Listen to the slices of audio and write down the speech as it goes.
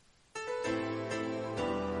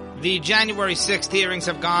The January 6th hearings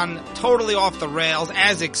have gone totally off the rails,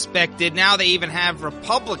 as expected. Now they even have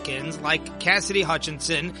Republicans like Cassidy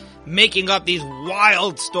Hutchinson making up these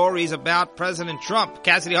wild stories about President Trump.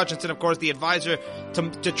 Cassidy Hutchinson, of course, the advisor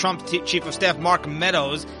to Trump's Chief of Staff, Mark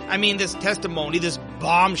Meadows. I mean, this testimony, this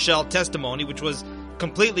bombshell testimony, which was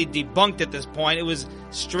completely debunked at this point. It was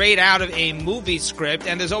straight out of a movie script,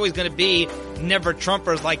 and there's always going to be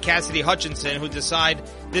never-Trumpers like Cassidy Hutchinson who decide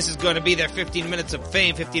this is going to be their 15 minutes of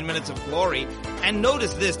fame, 15 minutes of glory. And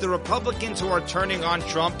notice this, the Republicans who are turning on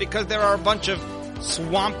Trump, because there are a bunch of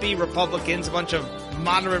swampy Republicans, a bunch of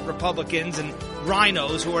moderate Republicans and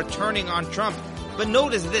rhinos who are turning on Trump. But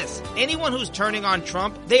notice this, anyone who's turning on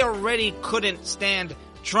Trump, they already couldn't stand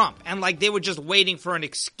Trump. And like they were just waiting for an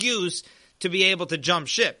excuse to be able to jump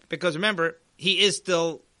ship. Because remember, he is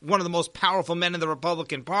still one of the most powerful men in the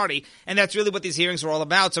Republican Party, and that's really what these hearings are all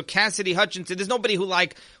about. So Cassidy Hutchinson, there's nobody who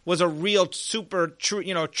was a real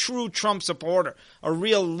true Trump supporter, a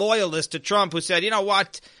real loyalist to Trump who said, you know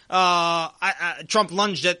what, Trump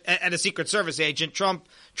lunged at a Secret Service agent. Trump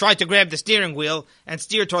tried to grab the steering wheel and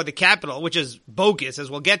steer toward the Capitol, which is bogus, as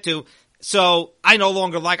we'll get to. So I no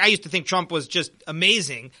longer I used to think Trump was just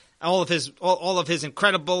amazing, all of his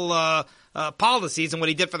incredible policies and what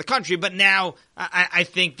he did for the country, but now I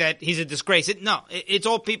think that he's a disgrace. It's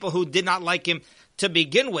all people who did not like him to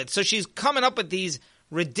begin with. So she's coming up with these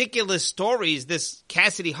ridiculous stories, this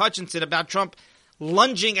Cassidy Hutchinson, about Trump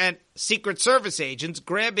lunging at Secret Service agents,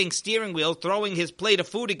 grabbing steering wheel, throwing his plate of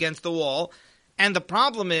food against the wall. And the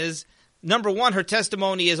problem is, number one, her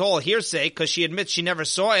testimony is all hearsay because she admits she never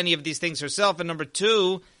saw any of these things herself. And number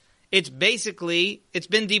two, it's been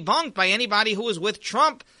debunked by anybody who was with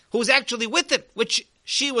Trump, who was actually with him, which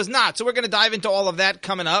she was not. So we're going to dive into all of that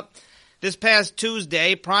coming up. This past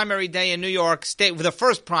Tuesday, primary day in New York State, with the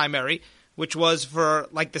first primary, which was for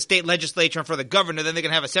the state legislature and for the governor. Then they're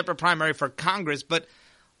going to have a separate primary for Congress. But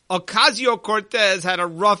Ocasio-Cortez had a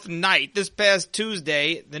rough night. This past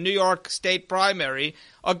Tuesday, the New York State primary,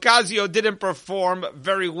 Ocasio didn't perform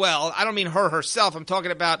very well. I don't mean her herself. I'm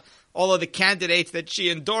talking about all of the candidates that she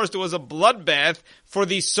endorsed. It was a bloodbath for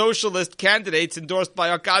the socialist candidates endorsed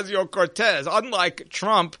by Ocasio-Cortez. Unlike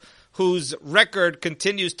Trump, whose record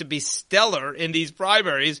continues to be stellar in these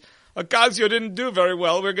primaries, Ocasio didn't do very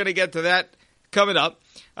well. We're going to get to that coming up.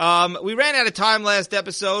 We ran out of time last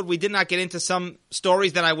episode. We did not get into some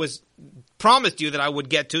stories that I was promised you that I would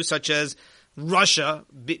get to, such as Russia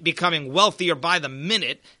becoming wealthier by the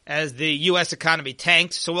minute as the U.S. economy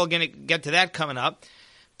tanks. So we're going to get to that coming up.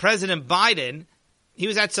 President Biden, he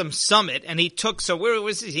was at some summit, and he took, where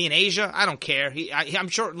was he, in Asia? I don't care. I'm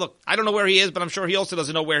sure, look, I don't know where he is, but I'm sure he also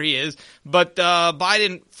doesn't know where he is. But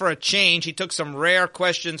Biden, for a change, he took some rare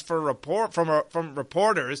questions from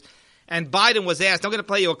reporters, and Biden was asked, I'm going to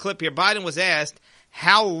play you a clip here. Biden was asked,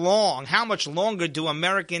 how much longer do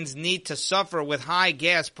Americans need to suffer with high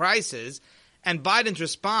gas prices? And Biden's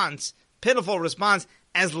response, pitiful response,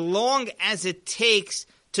 as long as it takes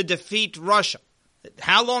to defeat Russia.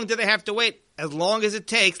 How long do they have to wait? As long as it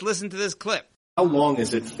takes. Listen to this clip. How long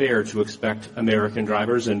is it fair to expect American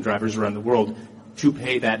drivers and drivers around the world to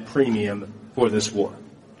pay that premium for this war?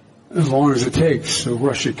 As long as it takes. So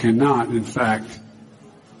Russia cannot, in fact,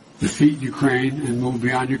 defeat Ukraine and move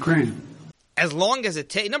beyond Ukraine. As long as it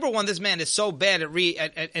takes. Number one, this man is so bad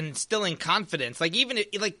at instilling confidence.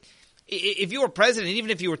 If you were president,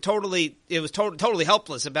 even if you were totally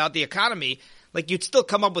helpless about the economy, you'd still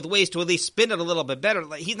come up with ways to at least spin it a little bit better.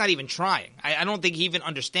 He's not even trying. I don't think he even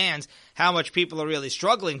understands how much people are really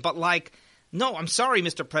struggling. But no, I'm sorry,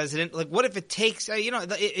 Mr. President. What if it takes?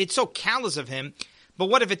 It's so callous of him. But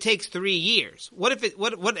what if it takes 3 years?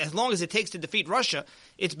 What as long as it takes to defeat Russia?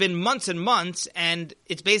 It's been months and months, and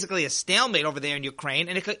it's basically a stalemate over there in Ukraine.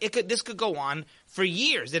 And this could go on for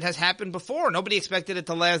years. It has happened before. Nobody expected it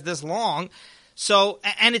to last this long. So,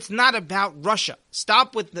 and it's not about Russia.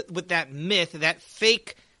 Stop with that myth, that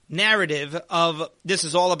fake narrative of this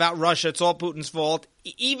is all about Russia. It's all Putin's fault.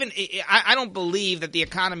 I don't believe that the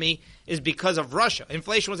economy is because of Russia.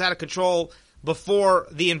 Inflation was out of control before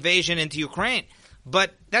the invasion into Ukraine.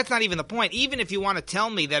 But that's not even the point. Even if you want to tell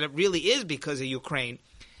me that it really is because of Ukraine,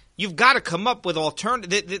 you've got to come up with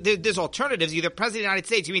there's alternatives. You're the President of the United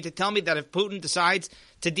States. You mean to tell me that if Putin decides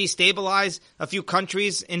to destabilize a few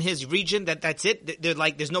countries in his region, that's it?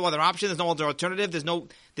 There's no other option. There's no other alternative.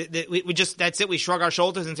 That's it. We shrug our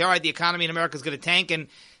shoulders and say, all right, the economy in America is going to tank and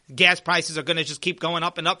gas prices are going to just keep going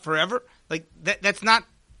up and up forever. That's not.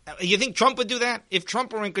 You think Trump would do that? If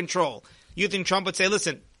Trump were in control, you think Trump would say,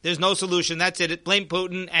 listen, there's no solution. That's it. Blame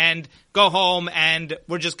Putin and go home, and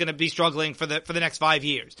we're just going to be struggling for the next 5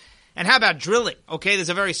 years. And how about drilling? Okay, there's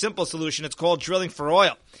a very simple solution. It's called drilling for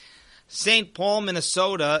oil. St. Paul,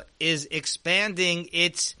 Minnesota is expanding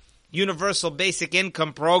its universal basic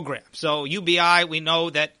income program. So UBI, we know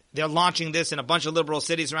that they're launching this in a bunch of liberal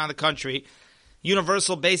cities around the country.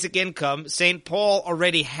 Universal basic income. St. Paul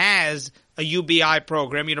already has a UBI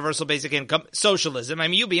program, universal basic income, socialism. I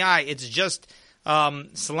mean, UBI, it's just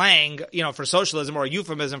slang, for socialism, or a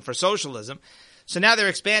euphemism for socialism. So now they're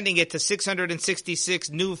expanding it to 666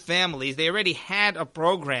 new families. They already had a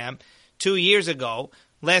program 2 years ago,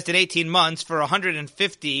 lasted 18 months for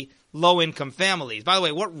 150 low-income families. By the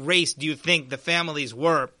way, what race do you think the families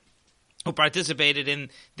were who participated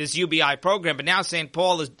in this UBI program? But now St.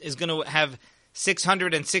 Paul is going to have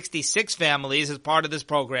 666 families as part of this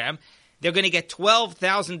program. They're going to get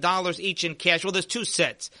 $12,000 each in cash. Well, there's two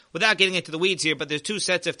sets. Without getting into the weeds here, but there's two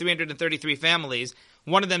sets of 333 families.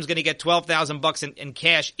 One of them is going to get $12,000 in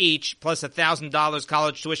cash each, plus $1,000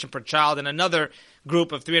 college tuition per child, and another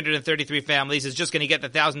group of 333 families is just going to get the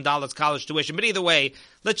 $1,000 college tuition. But either way,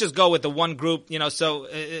 let's just go with the one group. So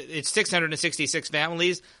it's 666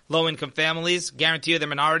 families, low-income families. Guarantee you they're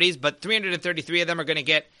minorities, but 333 of them are going to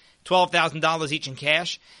get $12,000 each in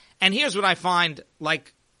cash. And here's what I find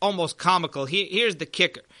almost comical. Here's the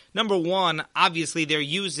kicker. Number one, obviously they're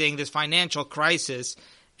using this financial crisis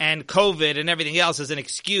and COVID and everything else as an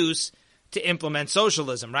excuse to implement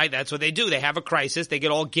socialism, right? That's what they do. They have a crisis. They get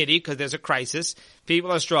all giddy because there's a crisis.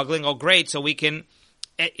 People are struggling. Oh, great. So we can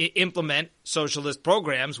implement socialist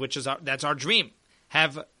programs, that's our dream.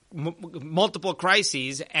 Have multiple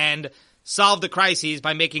crises and solve the crises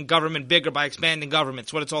by making government bigger, by expanding government.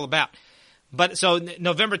 It's what it's all about. But so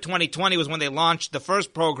November 2020 was when they launched the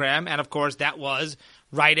first program, and of course that was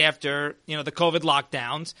right after the COVID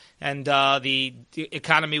lockdowns, and the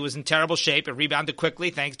economy was in terrible shape. It rebounded quickly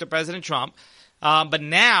thanks to President Trump. But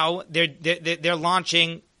now they're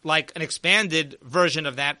launching an expanded version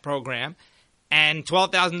of that program, and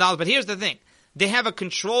 $12,000. But here's the thing: they have a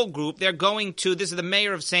control group. They're going to. This is the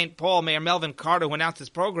mayor of St. Paul, Mayor Melvin Carter, who announced this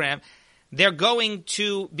program. They're going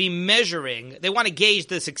to be measuring. They want to gauge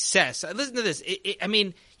the success. Listen to this.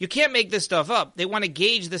 You can't make this stuff up. They want to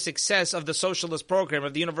gauge the success of the socialist program,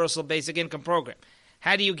 of the universal basic income program.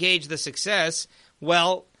 How do you gauge the success?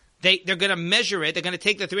 Well, they're going to measure it. They're going to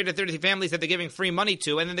take the 333 families that they're giving free money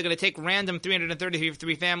to, and then they're going to take random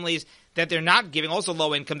 333 families that they're not giving, also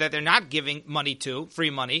low income, that they're not giving money to,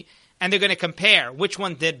 free money, and they're going to compare which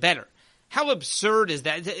one did better. How absurd is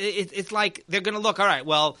that? It's like they're going to look, all right,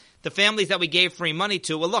 well, the families that we gave free money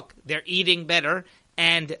to, well, look, they're eating better,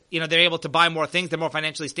 and they're able to buy more things. They're more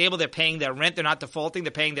financially stable. They're paying their rent. They're not defaulting.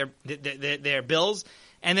 They're paying their bills.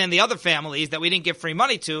 And then the other families that we didn't give free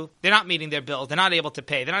money to, they're not meeting their bills. They're not able to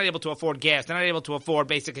pay. They're not able to afford gas. They're not able to afford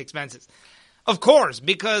basic expenses. Of course,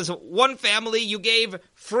 because one family you gave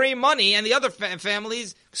free money and the other set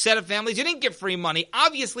of families, you didn't give free money.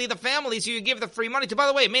 Obviously, the families you give the free money to, by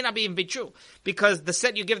the way, it may not even be true, because the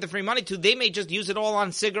set you give the free money to, they may just use it all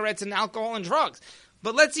on cigarettes and alcohol and drugs.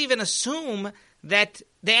 But let's even assume that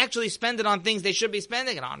they actually spend it on things they should be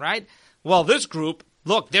spending it on, right? Well, this group,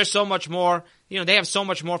 look, they're so much more, they have so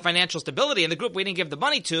much more financial stability, and the group we didn't give the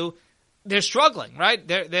money to, they're struggling, right?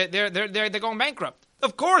 They're going bankrupt.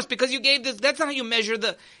 Of course, because you gave this. That's not how you measure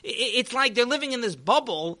it's like they're living in this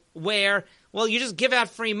bubble where, well, you just give out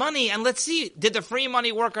free money and let's see, did the free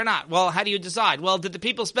money work or not? Well, how do you decide? Well, did the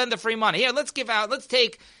people spend the free money? Here, let's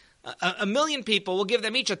take a million people. We'll give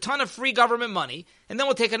them each a ton of free government money, and then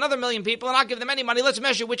we'll take another million people and not give them any money. Let's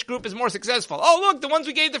measure which group is more successful. Oh, look, the ones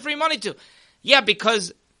we gave the free money to. Yeah,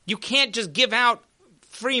 because you can't just give out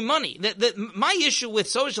free money. My issue with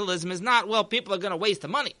socialism is not, well, people are going to waste the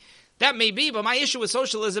money. That may be, but my issue with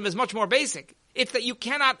socialism is much more basic. It's that you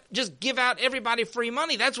cannot just give out everybody free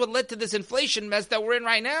money. That's what led to this inflation mess that we're in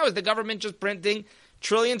right now, is the government just printing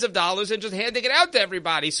trillions of dollars and just handing it out to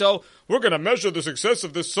everybody. So we're going to measure the success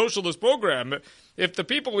of this socialist program. If the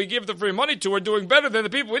people we give the free money to are doing better than the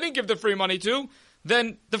people we didn't give the free money to,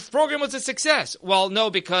 then the program was a success. Well, no,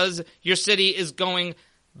 because your city is going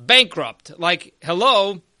bankrupt.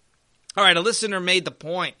 Hello? All right, a listener made the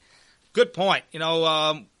point. Good point.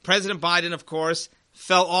 President Biden, of course,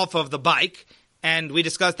 fell off of the bike, and we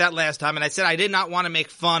discussed that last time, and I said I did not want to make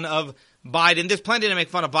fun of Biden. There's plenty to make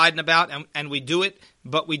fun of Biden about, and we do it,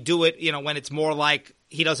 but we do it, when it's more like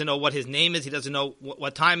he doesn't know what his name is, he doesn't know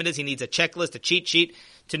what time it is, he needs a checklist, a cheat sheet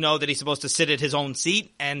to know that he's supposed to sit at his own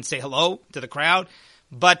seat and say hello to the crowd.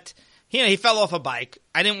 But, he fell off a bike.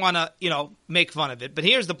 I didn't want to, make fun of it, but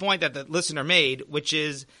here's the point that the listener made, which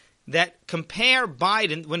is that compare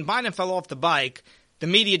Biden, when Biden fell off the bike, the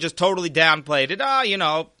media just totally downplayed it.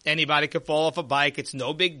 Anybody could fall off a bike. It's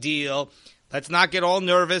no big deal. Let's not get all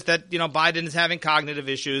nervous that, Biden is having cognitive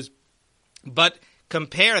issues. But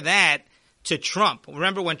compare that to Trump.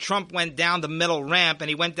 Remember when Trump went down the middle ramp, and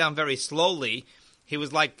he went down very slowly. He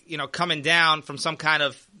was like, coming down from some kind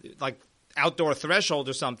of like outdoor threshold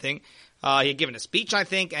or something. He had given a speech, I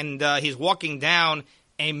think, and he's walking down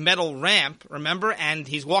a metal ramp, remember? And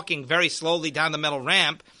he's walking very slowly down the metal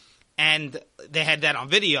ramp, and they had that on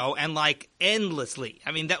video, and like endlessly.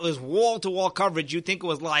 I mean, that was wall-to-wall coverage. You'd think it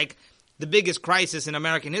was like the biggest crisis in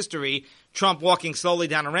American history, Trump walking slowly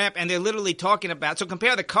down a ramp, and they're literally talking about, so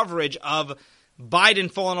compare the coverage of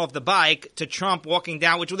Biden falling off the bike to Trump walking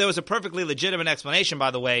down, which there was a perfectly legitimate explanation,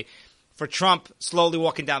 by the way, for Trump slowly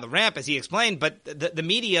walking down the ramp, as he explained, but the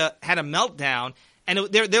media had a meltdown, and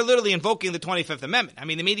they're literally invoking the 25th Amendment. I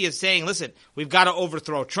mean, the media is saying, listen, we've got to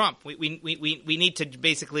overthrow Trump. We need to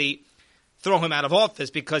basically throw him out of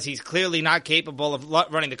office because he's clearly not capable of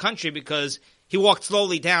running the country because he walked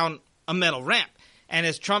slowly down a metal ramp. And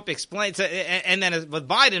as Trump explains, and then with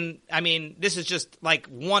Biden, I mean, this is just like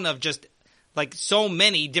one of just like so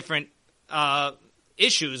many different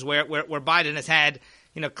issues where Biden has had,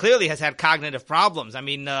 clearly has had cognitive problems. I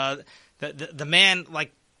mean, the man,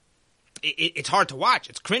 like, it's hard to watch.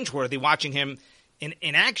 It's cringeworthy watching him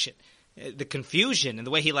in action. The confusion and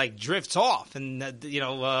the way he like drifts off, and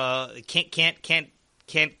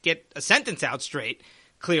can't get a sentence out straight.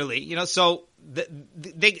 Clearly, so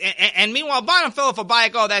and meanwhile Biden fell off a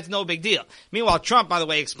bike. Oh, that's no big deal. Meanwhile, Trump, by the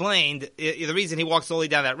way, explained the reason he walked slowly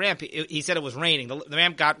down that ramp. He said it was raining. The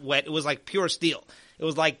ramp got wet. It was like pure steel. It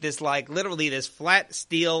was like this, like literally this flat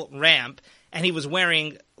steel ramp, and he was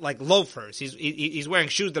wearing like loafers. He's wearing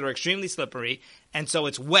shoes that are extremely slippery, and so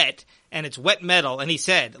it's wet, and it's wet metal. And he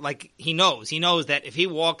said, like, he knows that if he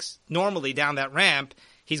walks normally down that ramp,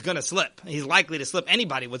 he's going to slip. He's likely to slip.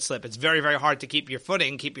 Anybody would slip. It's very, very hard to keep your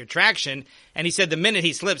footing, keep your traction. And he said the minute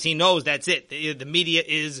he slips, he knows that's it. The media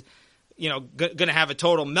is, going to have a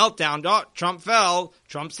total meltdown. Oh, Trump fell.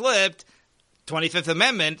 Trump slipped. 25th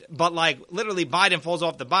Amendment. But, like, literally Biden falls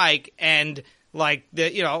off the bike and, like,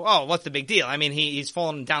 what's the big deal? I mean, he's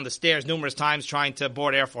fallen down the stairs numerous times trying to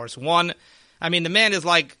board Air Force One. I mean, the man is,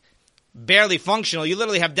 like, barely functional. You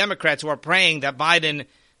literally have Democrats who are praying that Biden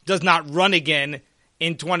does not run again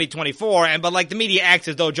in 2024, but like the media acts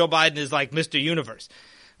as though Joe Biden is like Mr. Universe.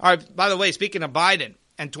 All right, by the way, speaking of Biden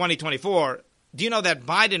and 2024, do you know that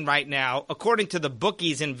Biden right now, according to the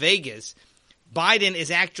bookies in Vegas, Biden is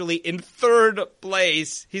actually in third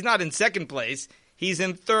place. He's not in second place. He's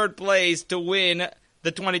in third place to win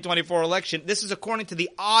the 2024 election. This is according to the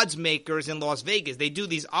odds makers in Las Vegas. They do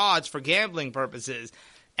these odds for gambling purposes.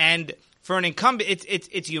 And for an incumbent,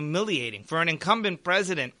 it's humiliating. For an incumbent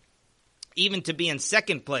president, even to be in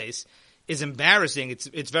second place is embarrassing.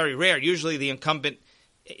 It's very rare. Usually the incumbent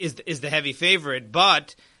is the heavy favorite.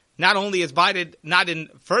 But not only is Biden not in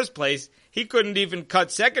first place, he couldn't even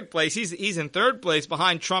cut second place. He's in third place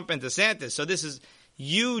behind Trump and DeSantis. So this is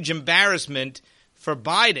huge embarrassment for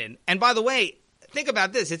Biden. And by the way, think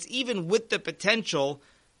about this. It's even with the potential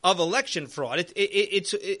of election fraud.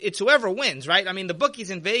 It's whoever wins, right? I mean, the bookies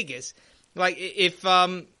in Vegas, like if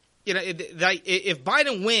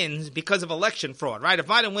Biden wins because of election fraud, right? If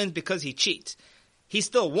Biden wins because he cheats, he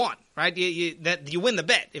still won, right? You win the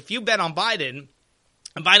bet. If you bet on Biden,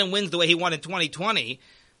 and Biden wins the way he won in 2020,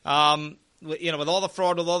 with all the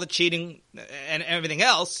fraud, with all the cheating and everything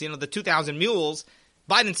else, the 2,000 mules,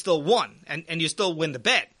 Biden still won, and you still win the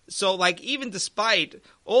bet. So, like, even despite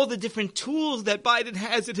all the different tools that Biden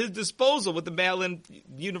has at his disposal with the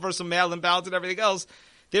universal mail-in ballots and everything else,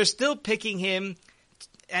 they're still picking him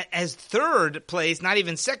as third place, not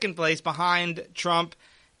even second place, behind Trump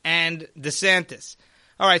and DeSantis.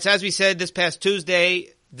 All right, so as we said, this past Tuesday,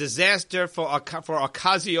 disaster for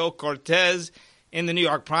Ocasio-Cortez in the New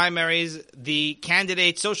York primaries. The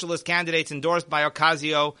socialist candidates endorsed by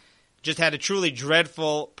Ocasio just had a truly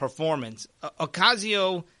dreadful performance.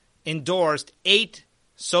 Ocasio endorsed 8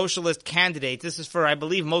 socialist candidates. This is for, I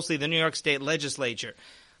believe, mostly the New York State legislature.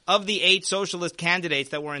 Of the 8 socialist candidates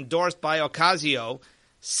that were endorsed by Ocasio,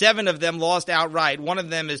 7 of them lost outright. One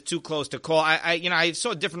of them is too close to call. I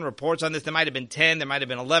saw different reports on this. There might have been 10, there might have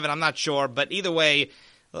been 11. I'm not sure. But either way,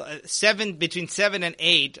 between 7 and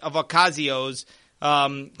 8 of Ocasio's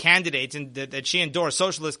candidates that she endorsed,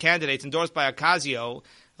 socialist candidates endorsed by Ocasio,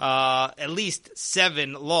 at least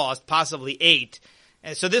 7 lost, possibly 8.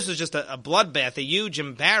 And so this was just a bloodbath, a huge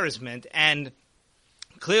embarrassment. And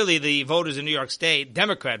clearly the voters in New York State,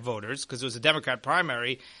 Democrat voters, because it was a Democrat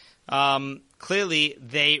primary, clearly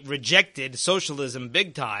they rejected socialism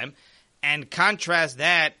big time. And contrast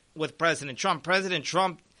that with President Trump. President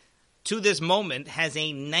Trump, to this moment, has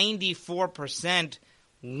a 94%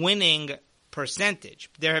 winning percentage.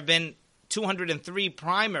 There have been 203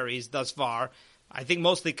 primaries thus far. I think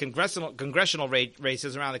mostly congressional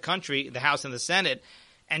races around the country, the House and the Senate.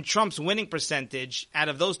 And Trump's winning percentage out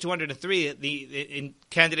of those 203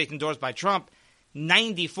 candidates endorsed by Trump,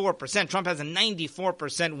 94%. Trump has a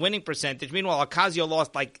 94% winning percentage. Meanwhile, Ocasio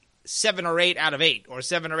lost like 7 or 8 out of 8 or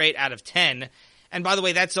 7 or 8 out of 10. And by the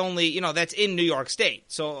way, that's only, that's in New York State.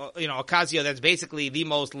 So, Ocasio, that's basically the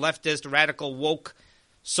most leftist, radical, woke,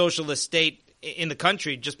 socialist state in the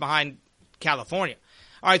country, just behind California.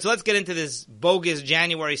 All right, so let's get into this bogus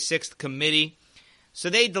January 6th committee. So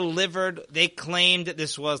they claimed that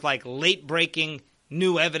this was like late-breaking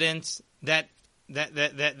new evidence that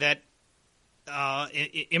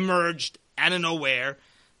emerged out of nowhere.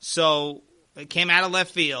 So it came out of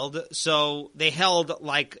left field. So they held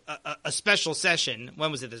like a special session. When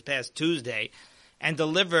was it? This past Tuesday, and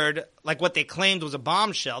delivered like what they claimed was a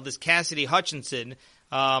bombshell. This Cassidy Hutchinson,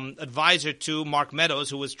 advisor to Mark Meadows,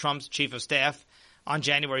 who was Trump's chief of staff on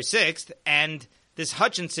January 6th, and this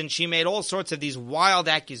Hutchinson, she made all sorts of these wild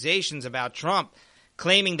accusations about Trump,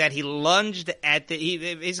 claiming that he lunged at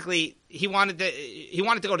he wanted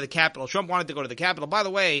to go to the Capitol. Trump wanted to go to the Capitol. By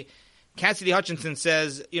the way, Cassidy Hutchinson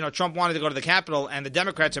says, Trump wanted to go to the Capitol, and the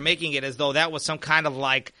Democrats are making it as though that was some kind of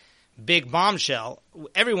like big bombshell.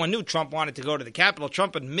 Everyone knew Trump wanted to go to the Capitol.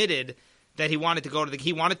 Trump admitted that he wanted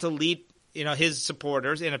to lead, his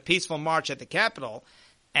supporters in a peaceful march at the Capitol,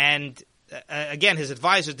 and again, his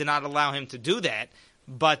advisors did not allow him to do that,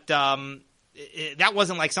 but that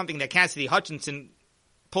wasn't like something that Cassidy Hutchinson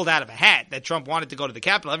pulled out of a hat, that Trump wanted to go to the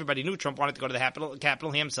Capitol. Everybody knew Trump wanted to go to the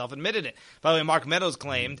Capitol. He himself admitted it. By the way, Mark Meadows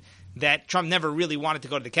claimed that Trump never really wanted to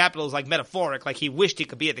go to the Capitol. It was like metaphoric, like he wished he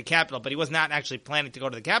could be at the Capitol, but he was not actually planning to go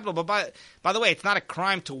to the Capitol. But by the way, it's not a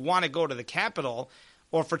crime to want to go to the Capitol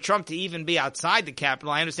or for Trump to even be outside the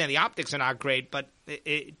Capitol. I understand the optics are not great, but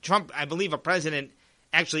Trump, I believe a president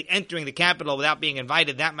actually entering the Capitol without being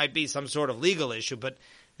invited, that might be some sort of legal issue. But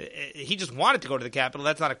he just wanted to go to the Capitol.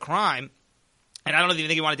 That's not a crime. And I don't even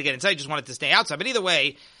think he wanted to get inside. He just wanted to stay outside. But either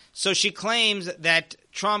way, so she claims that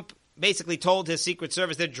Trump basically told his Secret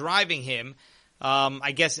Service they're driving him,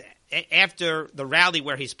 I guess, after the rally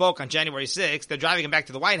where he spoke on January 6th. They're driving him back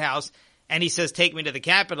to the White House, and he says, take me to the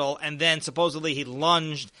Capitol. And then supposedly he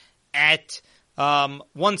lunged at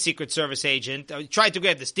one Secret Service agent, tried to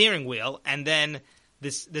grab the steering wheel, and then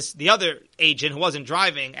the other agent who wasn't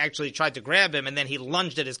driving actually tried to grab him, and then he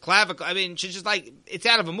lunged at his clavicle. I mean, she's just like, it's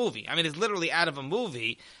out of a movie. I mean, it's literally out of a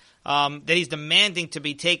movie, that he's demanding to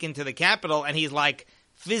be taken to the Capitol, and he's like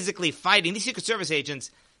physically fighting. These Secret Service agents,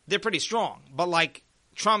 they're pretty strong, but like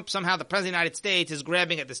Trump, somehow the President of the United States is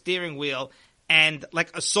grabbing at the steering wheel and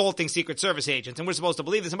like assaulting Secret Service agents, and we're supposed to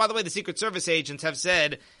believe this. And by the way, the Secret Service agents have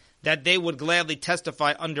said that they would gladly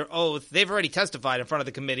testify under oath. They've already testified in front of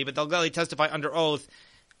the committee, but they'll gladly testify under oath,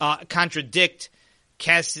 contradict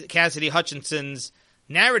Cassidy Hutchinson's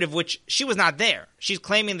narrative, which she was not there. She's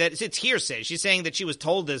claiming that it's hearsay. She's saying that she was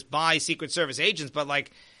told this by Secret Service agents, but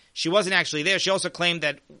like she wasn't actually there. She also claimed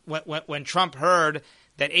that when Trump heard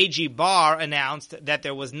that AG Barr announced that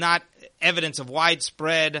there was not evidence of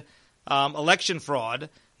widespread election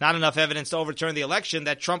fraud, not enough evidence to overturn the election,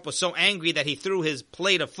 that Trump was so angry that he threw his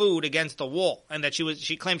plate of food against the wall, and that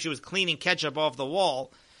she claimed she was cleaning ketchup off the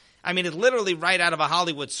wall. I mean, it's literally right out of a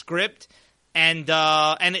Hollywood script, and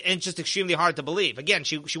it's just extremely hard to believe. Again,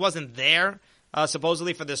 she wasn't there,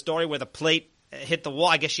 supposedly, for the story where the plate hit the wall.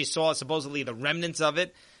 I guess she saw supposedly the remnants of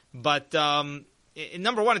it. But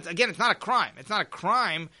number one, it's not a crime. It's not a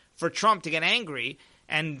crime for Trump to get angry.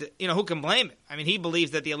 And, who can blame him? I mean, he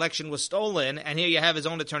believes that the election was stolen, and here you have his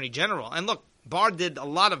own attorney general. And look, Barr did a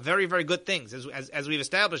lot of very, very good things, as we've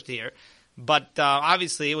established here. But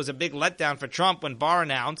obviously, it was a big letdown for Trump when Barr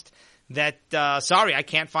announced that, sorry, I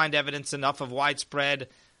can't find evidence enough of widespread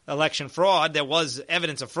election fraud. There was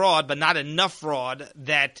evidence of fraud, but not enough fraud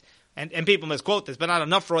that, and people misquote this, but not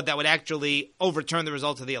enough fraud that would actually overturn the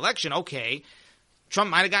results of the election. Okay. Trump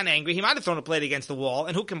might have gotten angry. He might have thrown a plate against the wall,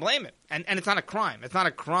 and who can blame him? And it's not a crime. It's not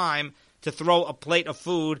a crime to throw a plate of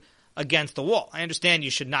food against the wall. I understand you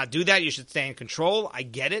should not do that. You should stay in control. I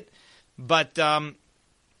get it. But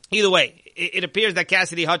either way, it appears that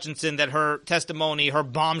Cassidy Hutchinson, that her testimony, her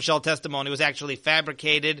bombshell testimony, was actually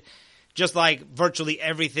fabricated, just like virtually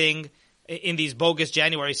everything in these bogus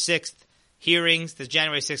January 6th hearings, this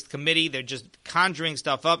January 6th committee. They're just conjuring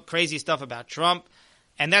stuff up, crazy stuff about Trump.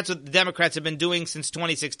 And that's what the Democrats have been doing since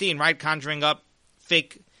 2016, right? Conjuring up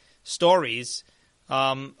fake stories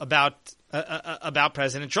about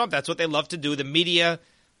President Trump. That's what they love to do. The media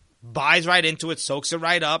buys right into it, soaks it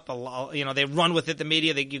right up. They run with it. The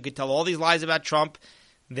media, you could tell all these lies about Trump.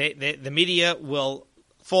 The media will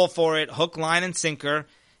fall for it, hook, line, and sinker.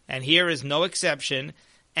 And here is no exception.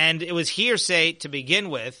 and it was hearsay to begin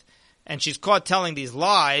with, and she's caught telling these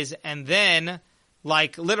lies, and then,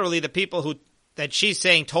 like, literally the people that she's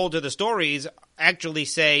saying told her the stories actually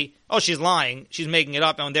say, oh, she's lying, she's making it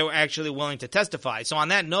up, and they were actually willing to testify. So on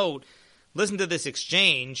that note, listen to this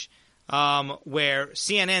exchange where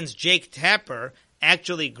CNN's Jake Tapper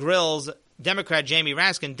actually grills Democrat Jamie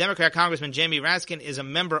Raskin. Democrat Congressman Jamie Raskin is a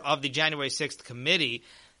member of the January 6th committee,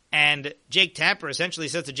 and Jake Tapper essentially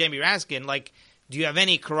says to Jamie Raskin, like, do you have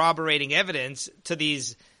any corroborating evidence to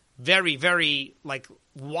these very, very, like,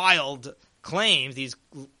 wild claims, these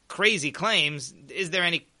crazy claims? Is there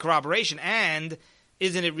any corroboration? And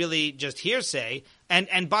isn't it really just hearsay?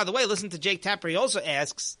 And by the way, listen to Jake Tapper. He also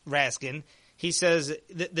asks Raskin, he says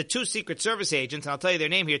the two Secret Service agents, and I'll tell you their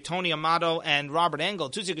name here, Tony Amato and Robert Engel,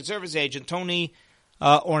 two Secret Service agents, Tony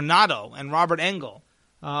Ornato and Robert Engel,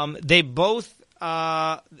 they both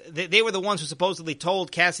they were the ones who supposedly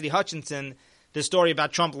told Cassidy Hutchinson the story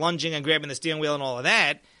about Trump lunging and grabbing the steering wheel and all of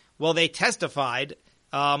that. Well, they testified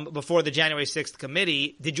before the January 6th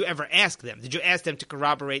committee. Did you ever ask them? Did you ask them to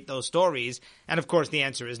corroborate those stories? And, of course, the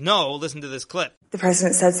answer is no. Listen to this clip. The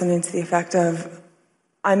president said something to the effect of,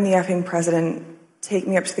 I'm the effing president, take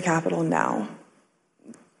me up to the Capitol now.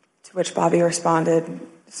 To which Bobby responded,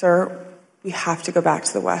 sir, we have to go back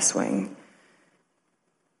to the West Wing.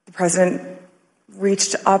 The president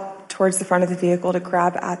reached up towards the front of the vehicle to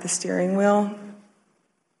grab at the steering wheel.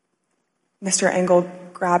 Mr. Engel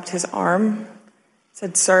grabbed his arm,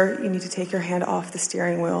 said, sir, you need to take your hand off the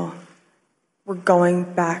steering wheel. We're going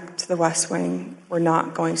back to the West Wing. We're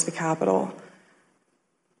not going to the Capitol.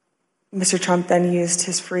 Mr. Trump then used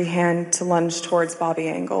his free hand to lunge towards Bobby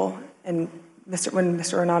Engel. And when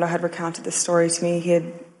Mr. Ornato had recounted this story to me, he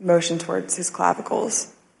had motioned towards his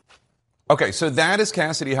clavicles. Okay, so that is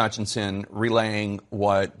Cassidy Hutchinson relaying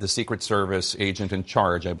what the Secret Service agent in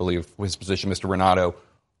charge, I believe, his position, Mr. Ornato,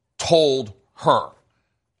 told her.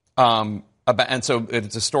 And so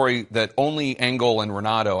it's a story that only Engel and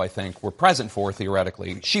Ornato, I think, were present for,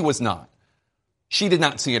 theoretically. She was not. She did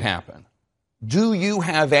not see it happen. Do you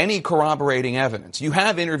have any corroborating evidence? You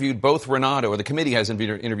have interviewed both Ornato, or the committee has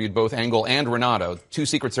interviewed both Engel and Ornato, two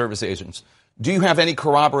Secret Service agents. Do you have any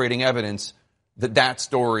corroborating evidence that that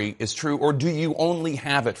story is true, or do you only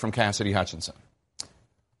have it from Cassidy Hutchinson?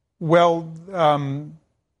 Well,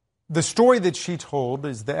 the story that she told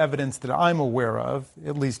is the evidence that I'm aware of,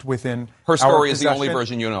 at least within her story our is the only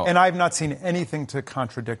version you know. And I've not seen anything to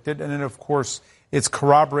contradict it. And then, of course, it's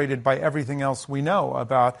corroborated by everything else we know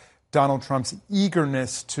about Donald Trump's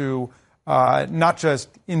eagerness to not just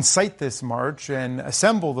incite this march and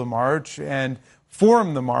assemble the march and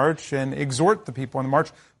form the march and exhort the people on the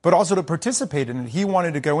march, but also to participate in it. He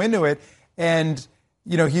wanted to go into it, and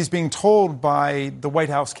he's being told by the White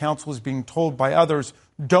House counsel, is being told by others,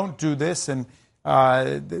 don't do this. And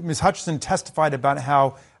Ms. Hutchinson testified about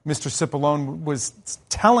how Mr. Cipollone was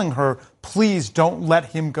telling her, please don't let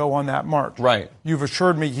him go on that march. Right. You've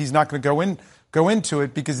assured me he's not going to go into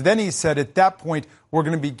it, because then he said at that point we're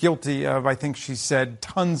going to be guilty of, I think she said,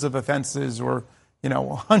 tons of offenses or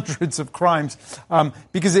hundreds of crimes,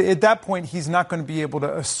 because at that point he's not going to be able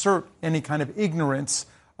to assert any kind of ignorance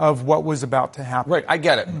of what was about to happen. Right, I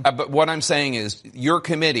get it. But what I'm saying is your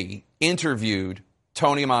committee interviewed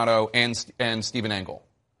Tony Amato and Stephen Engel,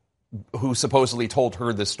 who supposedly told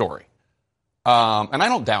her this story. And I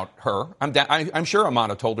don't doubt her. I'm sure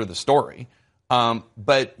Amato told her the story.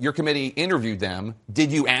 But your committee interviewed them.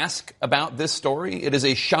 Did you ask about this story? It is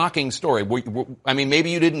a shocking story. I mean, maybe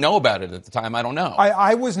you didn't know about it at the time. I don't know.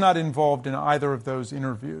 I was not involved in either of those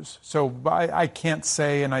interviews, so I can't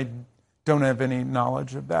say, and I don't have any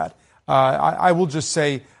knowledge of that. I will just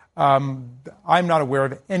say I'm not aware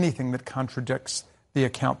of anything that contradicts the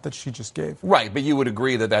account that she just gave. Right, but you would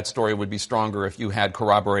agree that that story would be stronger if you had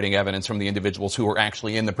corroborating evidence from the individuals who were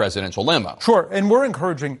actually in the presidential limo. Sure, and we're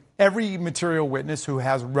encouraging every material witness who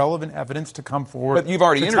has relevant evidence to come forward. But you've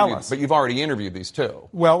already interviewed. But you've already interviewed these two.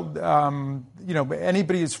 Well,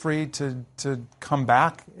 anybody is free to come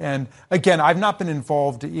back. And again, I've not been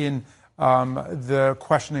involved in the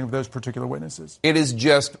questioning of those particular witnesses. It is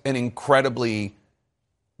just an incredibly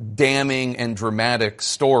damning and dramatic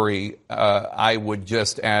story. I would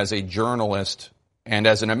just, as a journalist and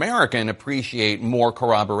as an American, appreciate more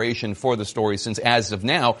corroboration for the story, since as of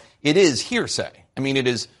now, it is hearsay. I mean, it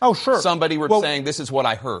is somebody saying, this is what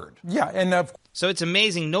I heard. Yeah, and so it's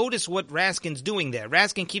amazing. Notice what Raskin's doing there.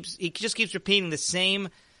 Raskin just keeps repeating the same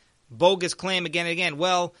bogus claim again and again.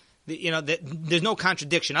 Well, there's no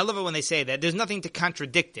contradiction. I love it when they say that. There's nothing to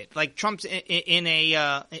contradict it. Like Trump's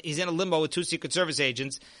he's in a limo with two Secret Service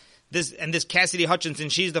agents. this Cassidy Hutchinson,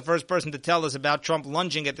 she's the first person to tell us about Trump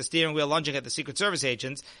lunging at the steering wheel, lunging at the Secret Service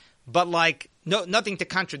agents, but nothing to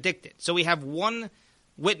contradict it. So we have one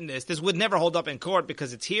witness. This would never hold up in court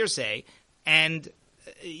because it's hearsay, and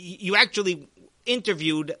you actually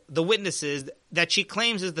interviewed the witnesses that she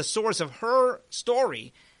claims is the source of her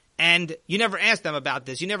story, and you never asked them about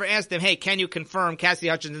this. You never asked them, hey, can you confirm Cassidy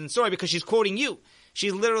Hutchinson's story? Because she's quoting you.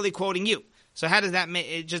 She's literally quoting you. So how does that make –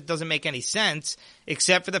 it just doesn't make any sense,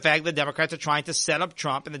 except for the fact that the Democrats are trying to set up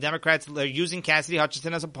Trump, and the Democrats are using Cassidy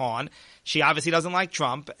Hutchinson as a pawn. She obviously doesn't like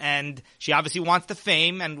Trump, and she obviously wants the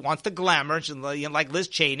fame and wants the glamour. She's like Liz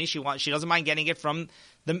Cheney. She doesn't mind getting it from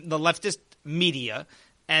the leftist media,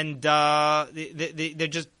 and they're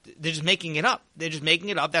just making it up. They're just making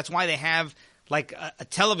it up. That's why they have like a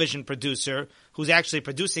television producer who's actually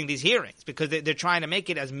producing these hearings, because they're trying to make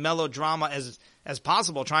it as melodrama as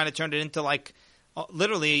possible, trying to turn it into like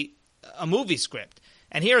literally a movie script.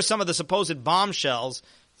 And here are some of the supposed bombshells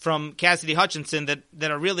from Cassidy Hutchinson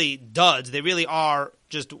that are really duds. They really are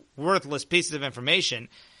just worthless pieces of information.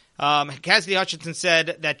 Cassidy Hutchinson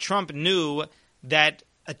said that Trump knew that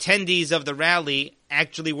attendees of the rally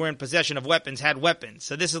actually were in possession of weapons, had weapons.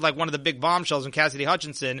 So this is like one of the big bombshells from Cassidy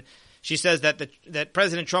Hutchinson. She says that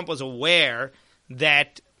President Trump was aware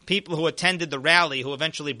that people who attended the rally, who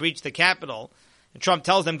eventually breached the Capitol, and Trump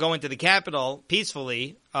tells them go into the Capitol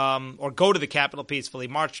peacefully, or go to the Capitol peacefully,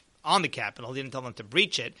 march on the Capitol. He didn't tell them to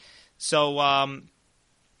breach it. So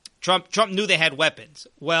Trump knew they had weapons.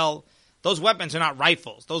 Well, those weapons are not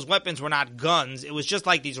rifles. Those weapons were not guns. It was just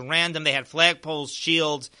like these random, they had flagpoles,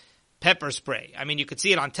 shields, pepper spray. I mean, you could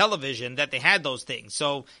see it on television that they had those things.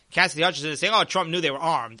 So Cassidy Hutchinson is saying, oh, Trump knew they were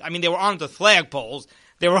armed. I mean, they were armed with flagpoles.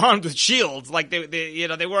 They were armed with shields. Like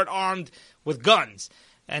they weren't armed with guns.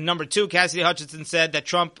 And number two, Cassidy Hutchinson said that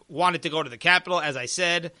Trump wanted to go to the Capitol. As I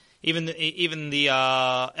said, even the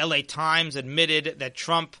L.A. Times admitted that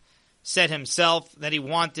Trump said himself that he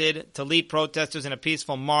wanted to lead protesters in a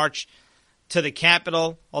peaceful march to the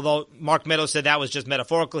Capitol, although Mark Meadows said that was just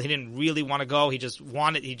metaphorical. He didn't really want to go. He just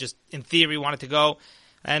in theory wanted to go.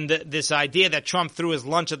 And this idea that Trump threw his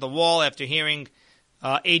lunch at the wall after hearing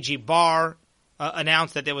A.G. Barr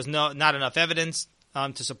announced that there was not enough evidence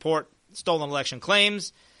to support stolen election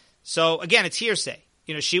claims. So again, it's hearsay.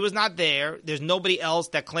 She was not there. There's nobody else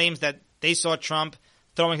that claims that they saw Trump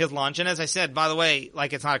throwing his lunch. And as I said, by the way,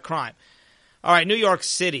 like it's not a crime. All right, New York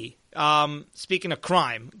City. Speaking of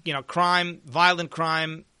crime, violent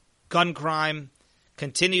crime, gun crime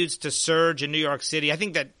continues to surge in New York City. I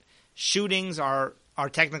think that shootings are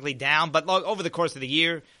technically down, but over the course of the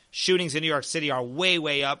year, shootings in New York City are way,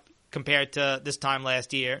 way up compared to this time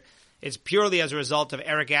last year. It's purely as a result of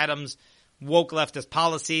Eric Adams' woke leftist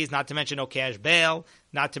policies, not to mention no cash bail,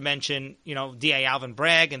 not to mention, DA Alvin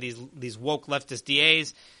Bragg and these woke leftist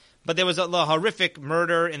DAs. But there was a horrific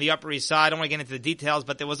murder in the Upper East Side. I don't want to get into the details,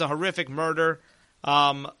 but there was a horrific murder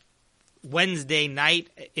Wednesday night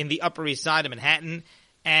in the Upper East Side of Manhattan.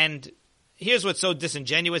 And here's what's so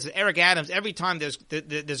disingenuous. Eric Adams, every time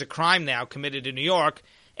there's a crime now committed in New York,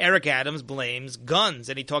 Eric Adams blames guns.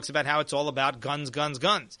 And he talks about how it's all about guns, guns,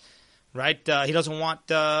 guns. Right? He doesn't want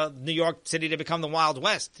New York City to become the Wild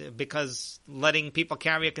West because letting people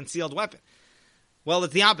carry a concealed weapon. Well,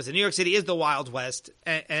 it's the opposite. New York City is the Wild West,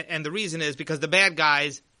 and the reason is because the bad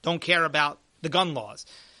guys don't care about the gun laws.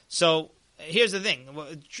 So here's the thing.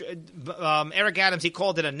 Eric Adams, he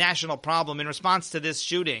called it a national problem in response to this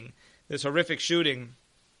shooting, this horrific shooting.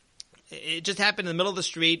 It just happened in the middle of the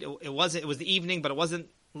street. It was the evening, but it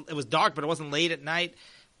was dark, but it wasn't late at night.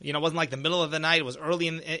 It wasn't like the middle of the night. It was early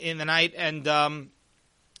in the night, and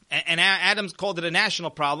Adams called it a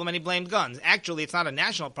national problem, and he blamed guns. Actually, it's not a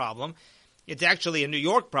national problem. It's actually a New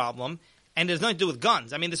York problem, and it has nothing to do with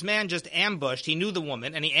guns. I mean, this man just ambushed. He knew the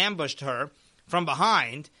woman, and he ambushed her from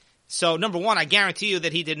behind. So, number one, I guarantee you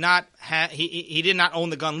that he did not he did not own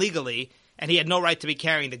the gun legally, and he had no right to be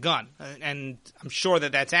carrying the gun. And I'm sure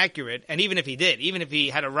that that's accurate. And even if he did, even if he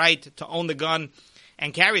had a right to own the gun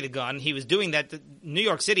and carry the gun, he was doing that. New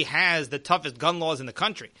York City has the toughest gun laws in the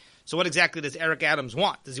country. So what exactly does Eric Adams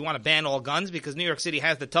want? Does he want to ban all guns? Because New York City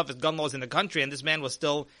has the toughest gun laws in the country, and this man was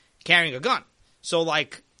still carrying a gun. So,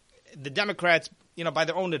 like, the Democrats, by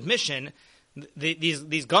their own admission,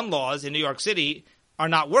 these gun laws in New York City are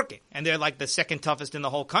not working, and they're like the second toughest in the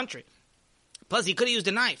whole country. Plus, he could have used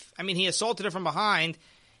a knife. I mean, he assaulted her from behind.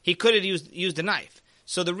 He could have used a knife.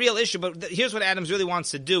 So the real issue, but here's what Adams really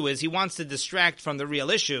wants to do, is he wants to distract from the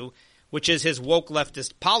real issue, which is his woke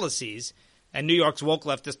leftist policies and New York's woke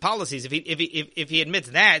leftist policies. If he admits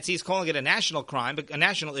that, he's calling it a national crime, a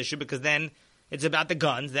national issue, because then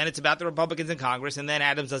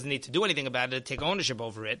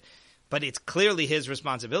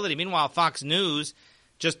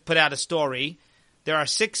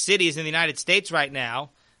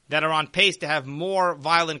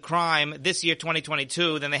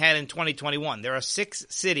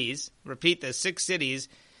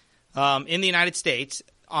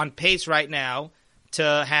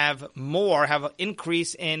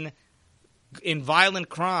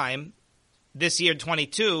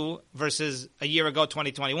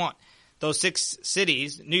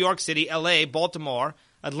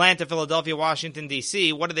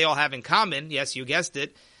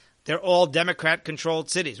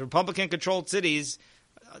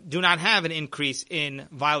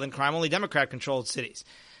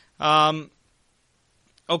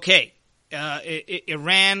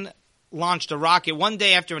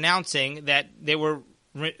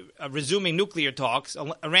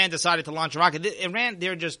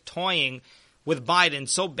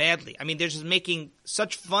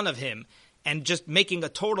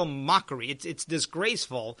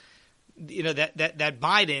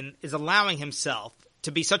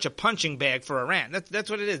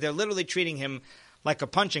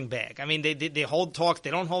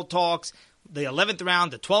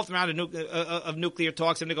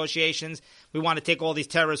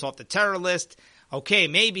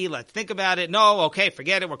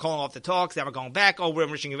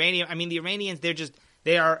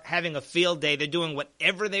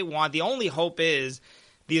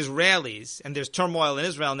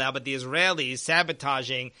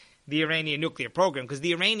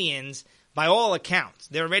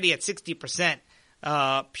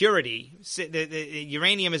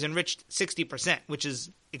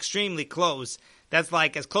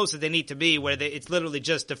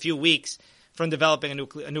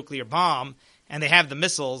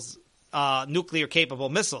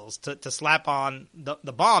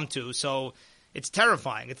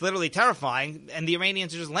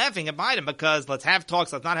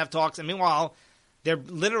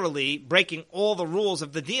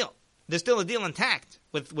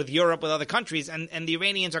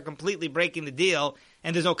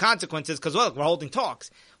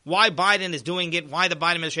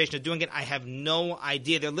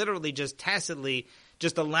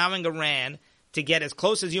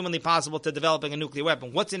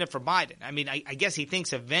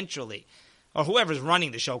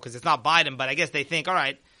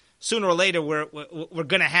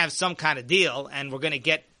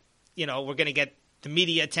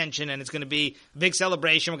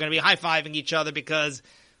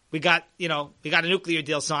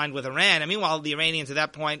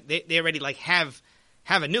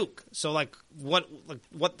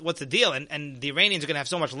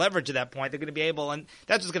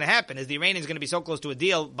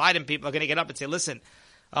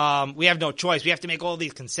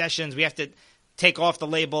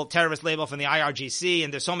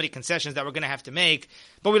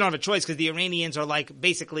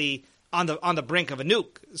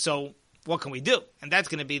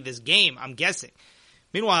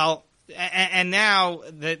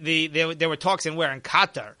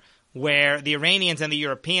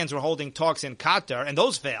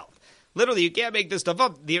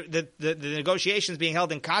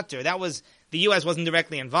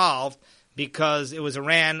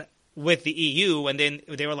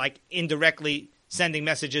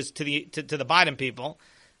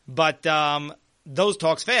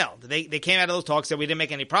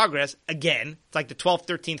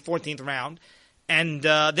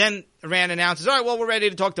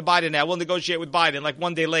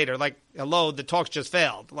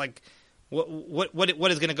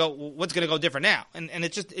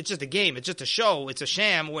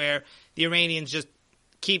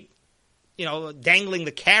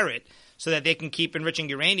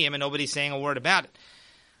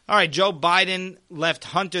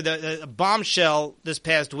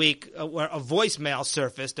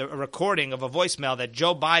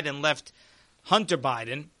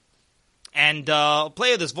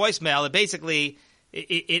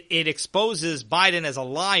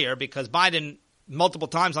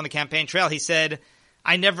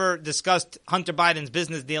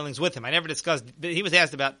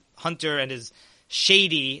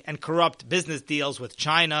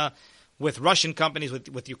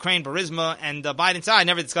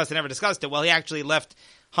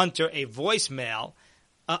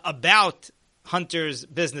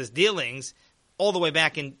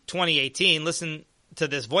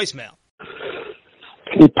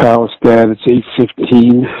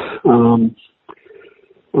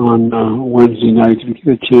on Wednesday night. If you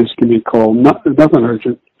get a chance, give me a call. Nothing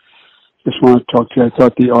urgent. Just want to talk to you. I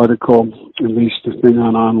thought the article, at least the thing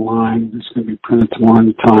online, that's going to be printed tomorrow in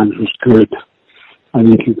the Times, was good. I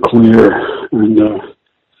think it's clear. And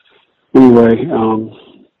anyway,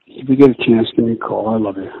 if you get a chance, give me a call. I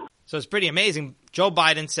love you. So it's pretty amazing. Joe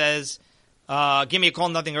Biden says, give me a call,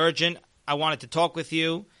 nothing urgent. I wanted to talk with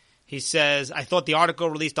you. He says, I thought the article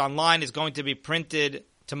released online is going to be printed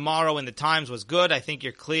tomorrow in the Times was good. I think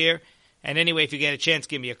you're clear. And anyway, if you get a chance,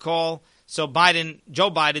 give me a call. So Joe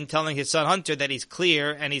Biden telling his son Hunter that he's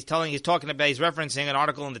clear, and he's referencing an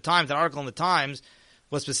article in the Times. That article in the Times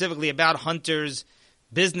was specifically about Hunter's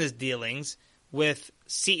business dealings with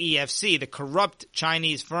CEFC, the corrupt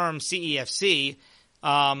Chinese firm CEFC,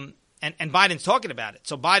 and Biden's talking about it.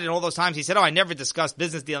 So Biden, all those times he said, I never discussed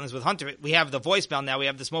business dealings with Hunter. We have the voicemail now. We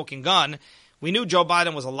have the smoking gun. We knew Joe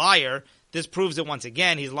Biden was a liar. This proves it once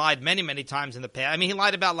again. He's lied many, many times in the past. I mean, he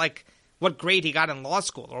lied about what grade he got in law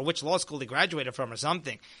school or which law school he graduated from or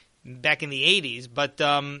something back in the 80s. But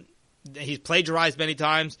he's plagiarized many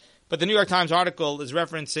times. But the New York Times article is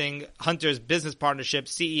referencing Hunter's business partnership,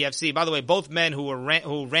 CEFC. By the way, both men who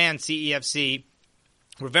ran CEFC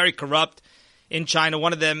were very corrupt in China.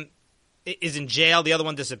 One of them is in jail. The other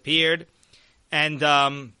one disappeared. And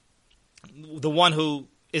the one who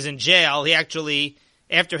is in jail, he actually,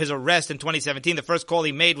 after his arrest in 2017, the first call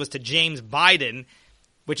he made was to James Biden,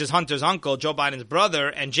 which is Hunter's uncle, Joe Biden's brother,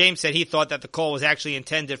 and James said he thought that the call was actually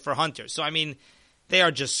intended for Hunter. So, I mean, they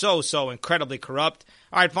are just so incredibly corrupt.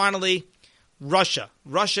 All right, finally, Russia.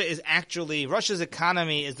 Russia's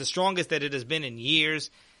economy is the strongest that it has been in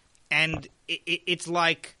years, and it's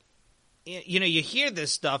like, you hear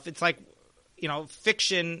this stuff, it's like,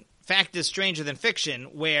 fiction, fact is stranger than fiction,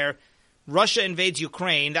 where Russia invades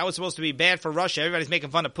Ukraine. That was supposed to be bad for Russia. Everybody's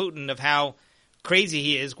making fun of Putin of how crazy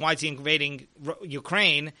he is. Why is he invading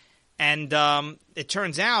Ukraine? And it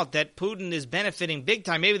turns out that Putin is benefiting big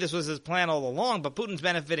time. Maybe this was his plan all along, but Putin's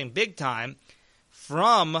benefiting big time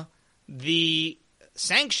from the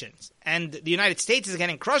sanctions. And the United States is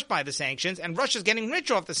getting crushed by the sanctions, and Russia's getting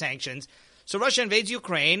rich off the sanctions. So Russia invades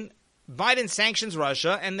Ukraine, Biden sanctions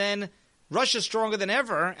Russia, and then Russia's stronger than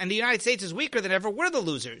ever, and the United States is weaker than ever. We're the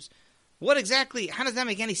losers. What exactly? How does that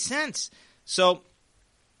make any sense? So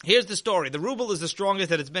here's the story. The ruble is the strongest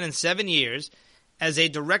that it's been in 7 years as a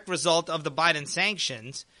direct result of the Biden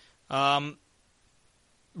sanctions. Russia's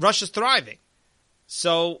thriving.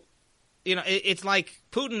 So, it's like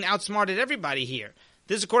Putin outsmarted everybody here.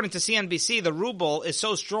 This is according to CNBC. The ruble is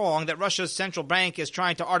so strong that Russia's central bank is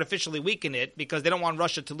trying to artificially weaken it because they don't want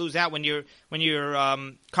Russia to lose out. When your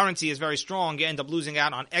currency is very strong, you end up losing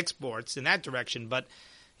out on exports in that direction. But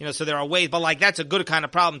so there are ways, but that's a good kind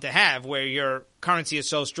of problem to have where your currency is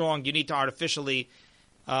so strong you need to artificially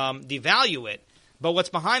devalue it. But what's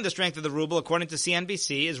behind the strength of the ruble, according to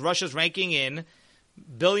CNBC, is Russia's raking in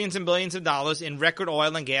billions and billions of dollars in record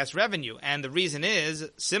oil and gas revenue. And the reason is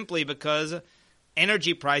simply because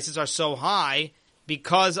energy prices are so high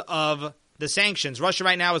because of the sanctions. Russia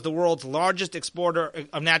right now is the world's largest exporter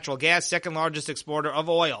of natural gas, second largest exporter of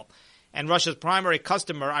oil. And Russia's primary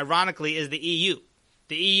customer, ironically, is the EU.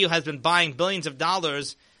 The EU has been buying billions of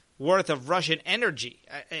dollars worth of Russian energy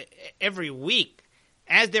every week.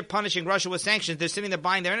 As they're punishing Russia with sanctions, they're sitting there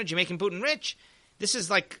buying their energy, making Putin rich. This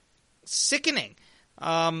is sickening.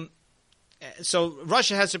 So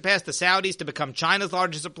Russia has surpassed the Saudis to become China's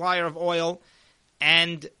largest supplier of oil.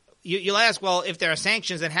 And you'll ask, well, if there are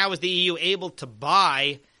sanctions, then how is the EU able to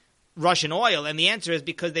buy Russian oil? And the answer is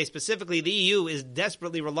because the EU is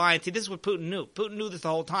desperately reliant. See, this is what Putin knew. Putin knew this the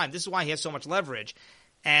whole time. This is why he has so much leverage.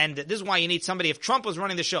 And this is why you need somebody. If Trump was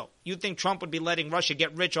running the show, you'd think Trump would be letting Russia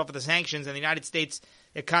get rich off of the sanctions, and the United States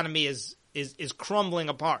economy is crumbling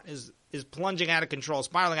apart, is plunging out of control,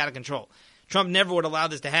 spiraling out of control. Trump never would allow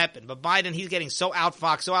this to happen. But Biden, he's getting so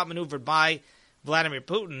outfoxed, so outmaneuvered by Vladimir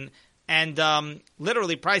Putin, and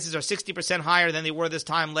literally prices are 60% higher than they were this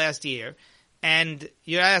time last year. And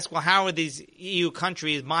you ask, well, how are these EU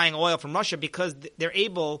countries buying oil from Russia? Because they're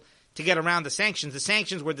able to get around the sanctions. The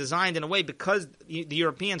sanctions were designed in a way because the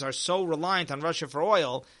Europeans are so reliant on Russia for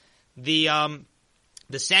oil. The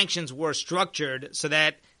sanctions were structured so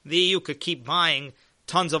that the EU could keep buying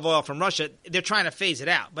tons of oil from Russia. They're trying to phase it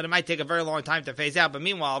out, but it might take a very long time to phase out. But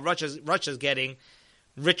meanwhile, Russia's getting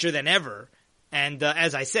richer than ever. And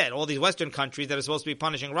as I said, all these Western countries that are supposed to be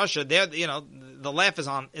punishing Russia, the laugh is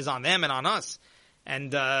on them and on us.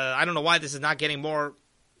 And I don't know why this is not getting more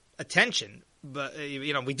attention. But,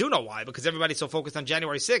 we do know why, because everybody's so focused on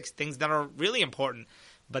January 6th, things that are really important.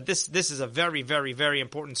 But this is a very, very, very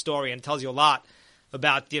important story and tells you a lot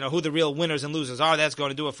about, who the real winners and losers are. That's going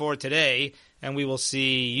to do it for today, and we will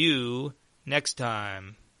see you next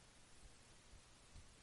time.